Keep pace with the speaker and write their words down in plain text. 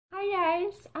Hi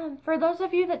guys, for those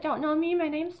of you that don't know me, my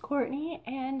name's Courtney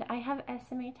and I have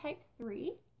SMA type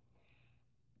 3.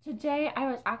 Today I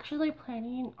was actually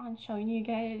planning on showing you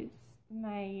guys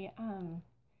my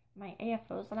my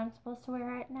AFOs that I'm supposed to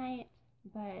wear at night,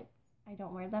 but I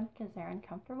don't wear them because they're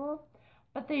uncomfortable.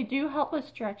 But they do help with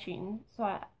stretching,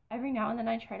 so every now and then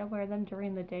I try to wear them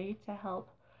during the day to help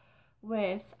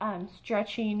with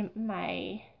stretching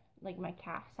my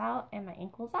calves out and my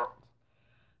ankles out.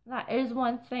 That is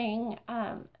one thing.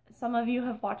 Some of you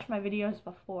have watched my videos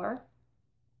before,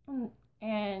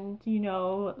 and you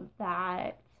know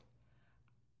that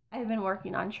I've been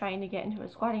working on trying to get into a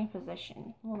squatting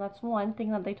position. Well, that's one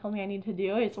thing that they told me I need to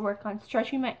do, is work on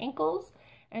stretching my ankles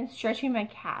and stretching my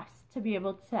calves to be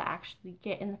able to actually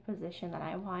get in the position that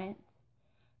I want.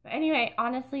 But anyway,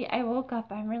 honestly, I woke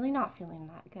up, I'm really not feeling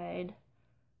that good.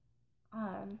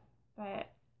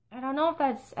 But I don't know if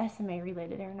that's SMA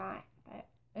related or not.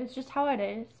 It's just how it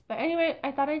is. But anyway,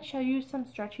 I thought I'd show you some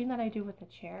stretching that I do with a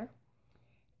chair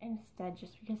instead,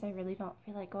 just because I really don't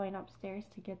feel like going upstairs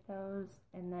to get those.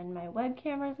 And then my web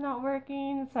camera's not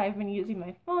working, so I've been using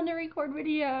my phone to record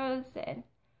videos and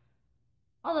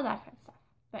all of that kind of stuff.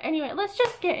 But anyway, let's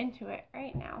just get into it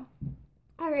right now.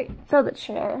 Alright, so the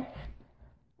chair.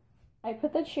 I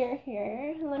put the chair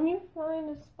here. Let me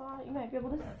find a spot you might be able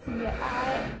to see it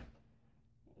at.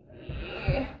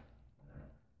 Maybe.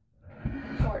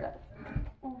 Sort of.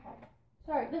 Okay.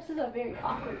 Sorry, this is a very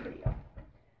awkward video.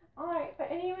 Alright, but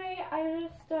anyway, I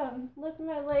just lift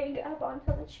my leg up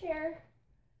onto the chair.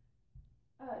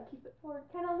 Keep it forward,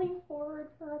 kind of lean forward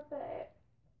for a bit.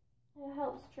 It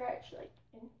helps stretch like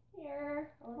in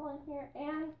here, a little in here,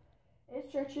 and it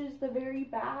stretches the very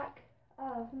back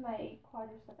of my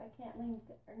quadricep. I can't lean,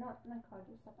 or not my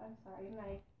quadricep, I'm sorry,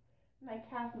 my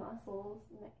calf muscles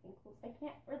and my ankles. I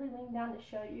can't really lean down to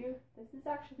show you. This is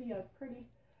actually a pretty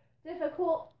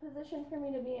difficult position for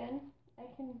me to be in. I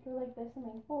can go like this and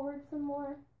lean forward some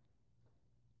more.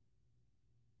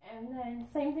 And then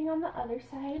same thing on the other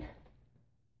side.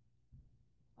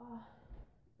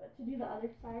 But to do the other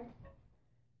side,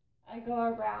 I go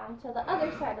around to the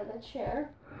other side of the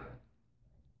chair.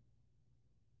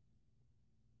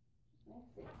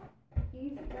 Makes it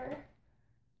easier.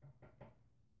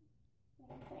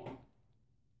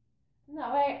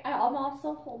 That way, I'm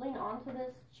also holding on to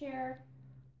this chair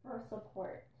for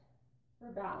support,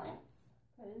 for balance,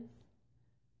 because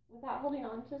without holding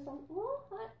on to something, well,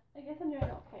 I guess I'm doing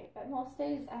okay, but most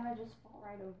days I would just fall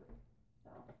right over,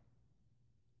 so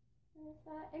there's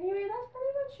that. Anyway, that's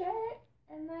pretty much it.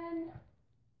 And then,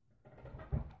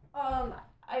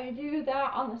 I do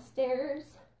that on the stairs,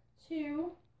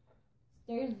 too.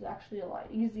 Stairs is actually a lot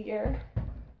easier.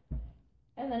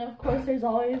 And then, of course, there's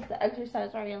always the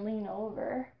exercise where I lean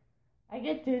over. I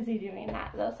get dizzy doing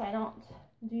that, though, so I don't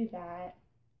do that.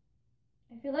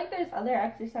 I feel like there's other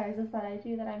exercises that I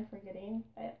do that I'm forgetting,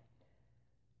 but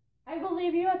I will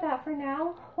leave you at that for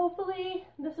now. Hopefully,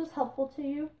 this was helpful to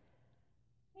you.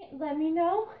 Let me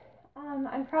know.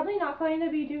 I'm probably not going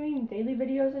to be doing daily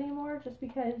videos anymore, just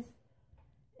because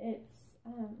it's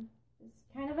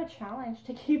kind of a challenge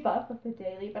to keep up with the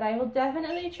daily, but I will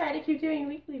definitely try to keep doing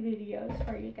weekly videos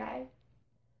for you guys.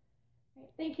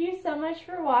 Thank you so much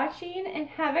for watching, and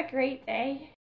have a great day.